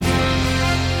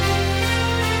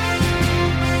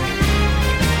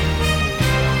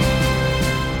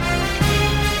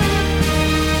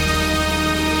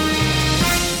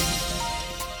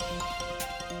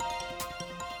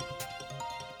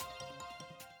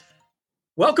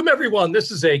Welcome, everyone. This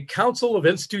is a Council of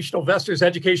Institutional Investors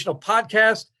educational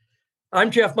podcast. I'm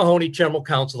Jeff Mahoney, General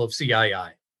Counsel of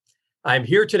CII. I'm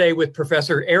here today with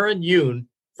Professor Aaron Yoon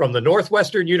from the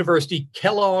Northwestern University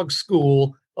Kellogg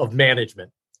School of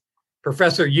Management.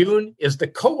 Professor Yoon is the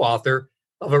co-author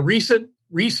of a recent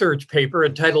research paper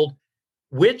entitled,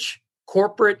 "Which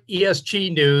Corporate ESG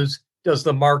News Does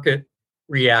the Market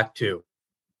React to?"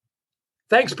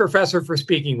 Thanks, Professor, for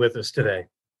speaking with us today.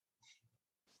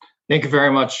 Thank you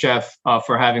very much, Jeff,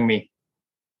 for having me.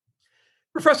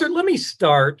 Professor, let me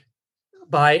start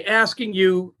by asking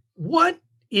you, what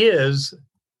is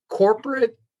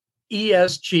corporate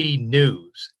ESG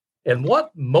news, and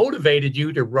what motivated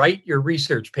you to write your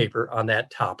research paper on that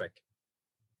topic?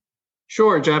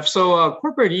 Sure, Jeff. So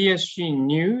corporate ESG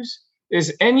news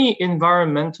is any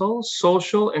environmental,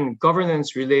 social, and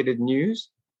governance-related news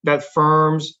that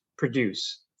firms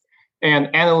produce.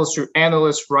 And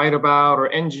analysts write about, or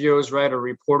NGOs write a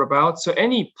report about. So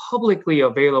any publicly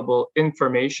available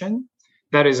information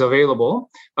that is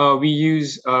available, we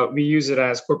use it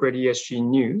as corporate ESG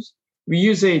news. We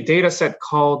use a data set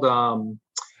called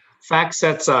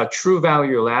FactSet's True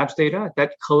Value Labs data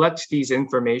that collects these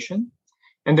information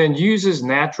and then uses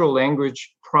natural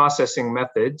language processing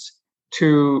methods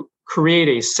to create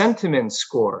a sentiment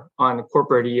score on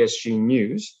corporate ESG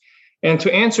news. And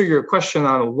to answer your question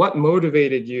on what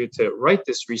motivated you to write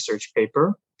this research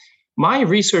paper, my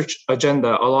research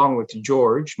agenda, along with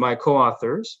George, my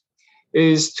co-authors,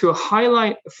 is to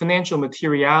highlight financial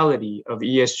materiality of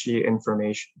ESG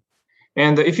information.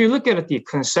 And if you look at the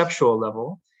conceptual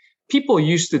level, people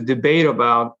used to debate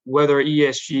about whether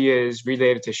ESG is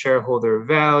related to shareholder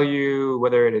value,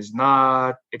 whether it is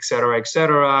not, et cetera, et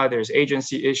cetera. There's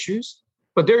agency issues,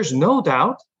 but there's no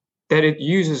doubt that it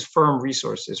uses firm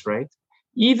resources, right?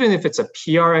 Even if it's a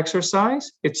PR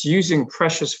exercise, it's using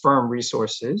precious firm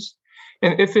resources.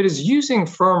 And if it is using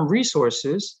firm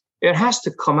resources, it has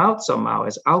to come out somehow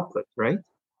as output, right?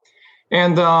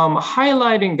 And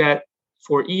highlighting that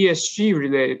for ESG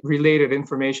related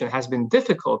information has been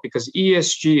difficult because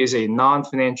ESG is a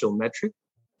non-financial metric.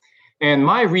 And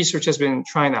my research has been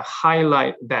trying to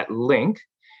highlight that link.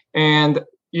 And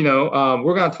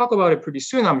we're going to talk about it pretty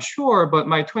soon, I'm sure, but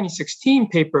my 2016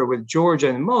 paper with George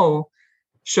and Mo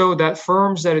showed that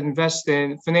firms that invest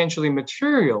in financially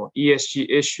material ESG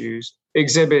issues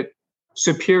exhibit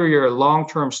superior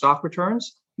long-term stock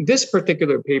returns. This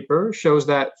particular paper shows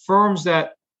that firms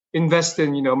that invest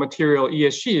in, material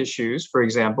ESG issues, for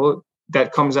example,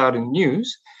 that comes out in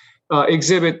news,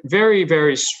 exhibit very,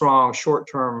 very strong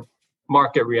short-term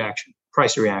market reaction,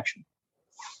 price reaction.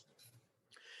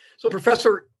 So,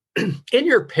 Professor, in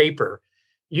your paper,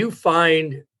 you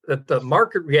find that the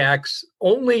market reacts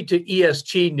only to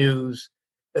ESG news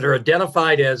that are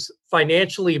identified as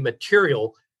financially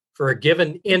material for a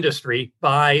given industry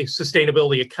by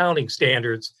sustainability accounting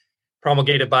standards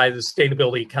promulgated by the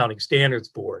Sustainability Accounting Standards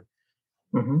Board.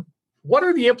 Mm-hmm. What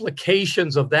are the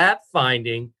implications of that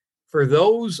finding for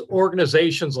those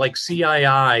organizations like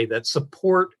CII that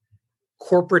support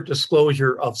corporate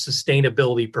disclosure of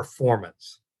sustainability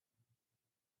performance?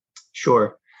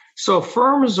 Sure. So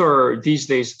firms are these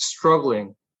days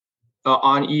struggling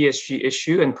on ESG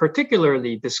issue and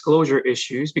particularly disclosure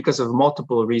issues because of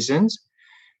multiple reasons.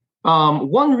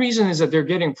 One reason is that they're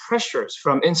getting pressures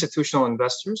from institutional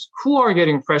investors who are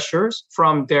getting pressures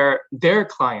from their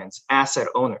clients, asset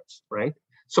owners, right?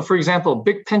 So for example,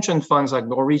 big pension funds like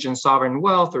Norwegian Sovereign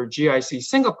Wealth or GIC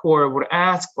Singapore would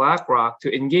ask BlackRock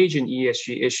to engage in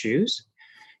ESG issues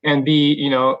and be,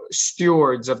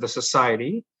 stewards of the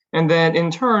society. And then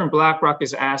in turn, BlackRock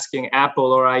is asking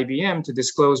Apple or IBM to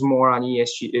disclose more on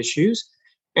ESG issues.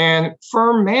 And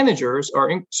firm managers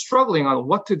are struggling on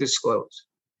what to disclose,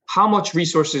 how much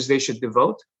resources they should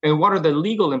devote, and what are the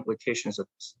legal implications of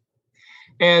this.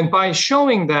 And by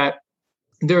showing that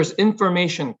there's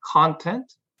information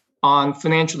content on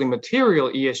financially material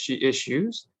ESG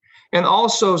issues, and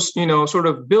also, sort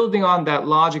of building on that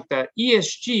logic that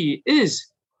ESG is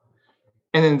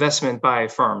an investment by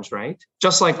firms, right?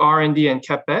 Just like R&D and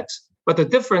CapEx, but the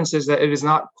difference is that it is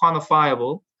not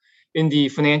quantifiable in the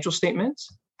financial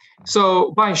statements.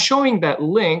 So by showing that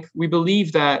link, we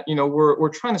believe that we're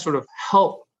trying to sort of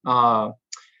help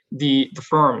the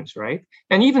firms, right?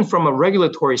 And even from a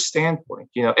regulatory standpoint,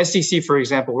 SEC, for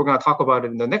example, we're going to talk about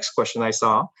it in the next question I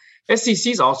saw.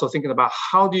 SEC is also thinking about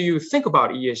how do you think about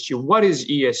ESG? What is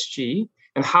ESG?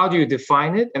 And how do you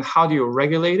define it? And how do you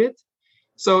regulate it?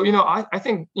 So, I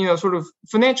think, sort of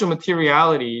financial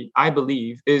materiality, I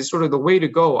believe, is sort of the way to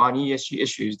go on ESG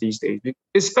issues these days,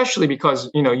 especially because,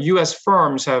 U.S.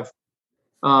 firms have,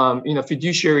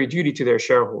 fiduciary duty to their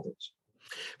shareholders.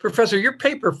 Professor, your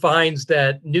paper finds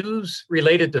that news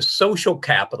related to social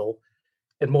capital,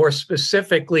 and more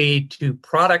specifically to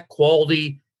product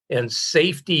quality and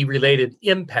safety related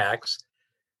impacts,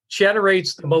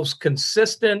 generates the most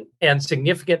consistent and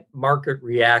significant market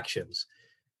reactions.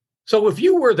 So if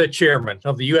you were the chairman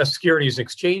of the U.S. Securities and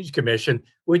Exchange Commission,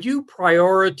 would you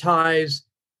prioritize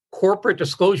corporate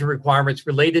disclosure requirements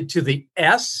related to the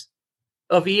S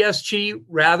of ESG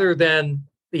rather than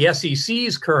the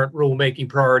SEC's current rulemaking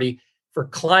priority for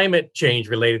climate change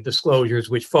related disclosures,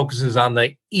 which focuses on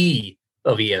the E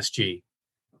of ESG?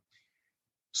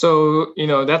 So,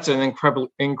 that's an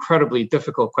incredibly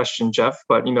difficult question, Jeff,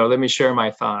 but, let me share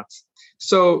my thoughts.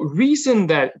 So reason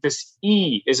that this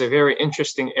E is a very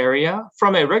interesting area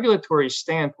from a regulatory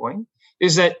standpoint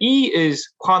is that E is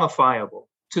quantifiable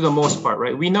to the most part,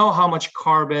 right? We know how much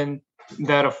carbon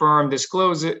that a firm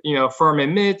discloses, firm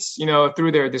emits,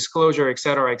 through their disclosure, et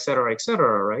cetera, et cetera, et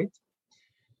cetera, right?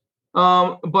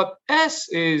 But S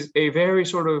is a very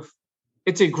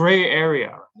it's a gray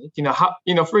area,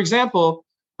 right? For example,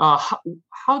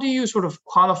 how do you sort of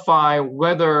quantify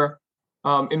whether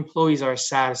employees are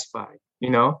satisfied?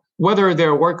 Whether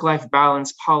their work-life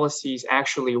balance policies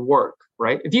actually work,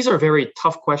 right? These are very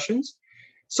tough questions.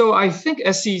 So I think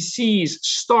SEC's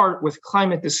start with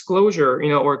climate disclosure,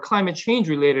 or climate change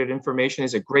related information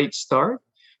is a great start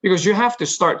because you have to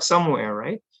start somewhere,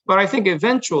 right? But I think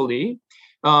eventually,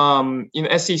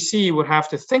 SEC would have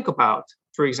to think about,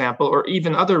 for example, or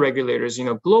even other regulators,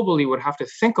 globally would have to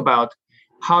think about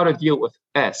how to deal with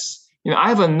S. I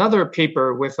have another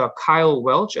paper with Kyle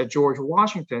Welch at George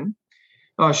Washington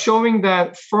showing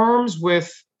that firms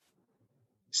with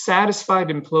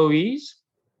satisfied employees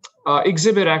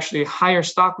exhibit actually higher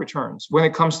stock returns when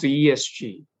it comes to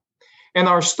ESG. And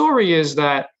our story is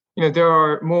that there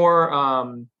are more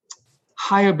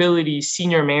high ability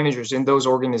senior managers in those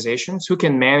organizations who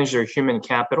can manage their human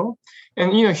capital.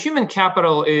 And human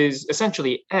capital is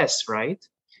essentially S, right?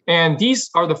 And these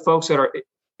are the folks that are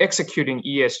executing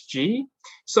ESG.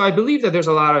 So I believe that there's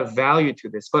a lot of value to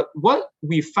this. But what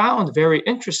we found very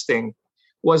interesting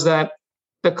was that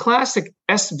the classic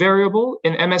S variable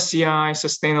in MSCI,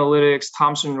 Sustainalytics,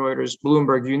 Thomson Reuters,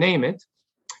 Bloomberg, you name it,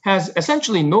 has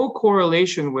essentially no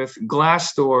correlation with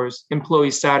Glassdoor's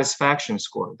employee satisfaction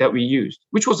score that we used,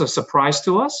 which was a surprise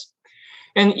to us.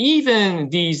 And even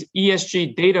these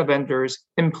ESG data vendors'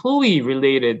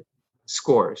 employee-related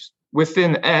scores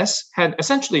within S had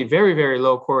essentially very, very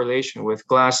low correlation with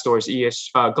Glassdoor's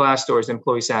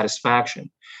employee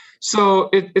satisfaction. So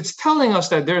it's telling us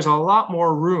that there's a lot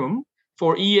more room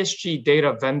for ESG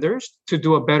data vendors to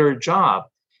do a better job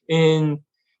in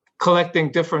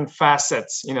collecting different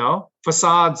facets,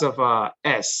 facades of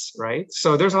S, right?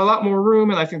 So there's a lot more room,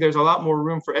 and I think there's a lot more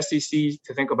room for SEC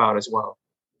to think about as well.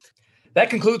 That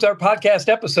concludes our podcast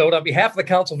episode. On behalf of the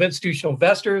Council of Institutional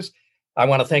Investors, I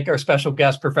want to thank our special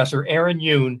guest, Professor Aaron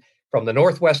Yoon from the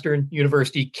Northwestern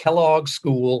University Kellogg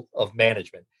School of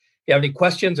Management. If you have any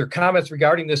questions or comments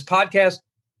regarding this podcast,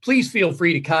 please feel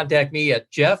free to contact me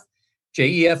at Jeff,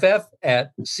 Jeff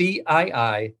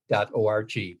 @cii.org.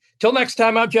 Till next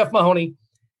time, I'm Jeff Mahoney.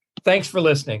 Thanks for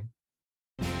listening.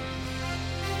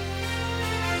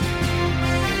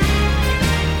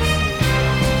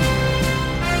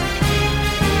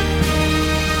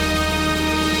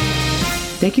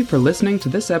 Thank you for listening to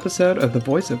this episode of The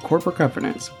Voice of Corporate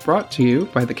Governance, brought to you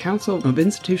by the Council of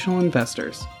Institutional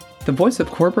Investors. The Voice of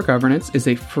Corporate Governance is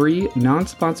a free,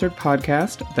 non-sponsored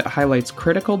podcast that highlights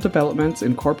critical developments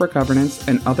in corporate governance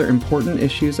and other important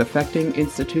issues affecting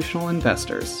institutional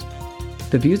investors.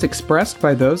 The views expressed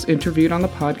by those interviewed on the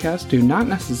podcast do not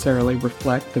necessarily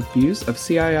reflect the views of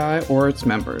CII or its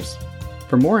members.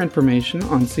 For more information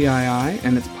on CII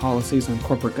and its policies on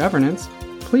corporate governance,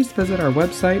 please visit our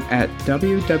website at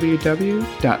www.cii.org.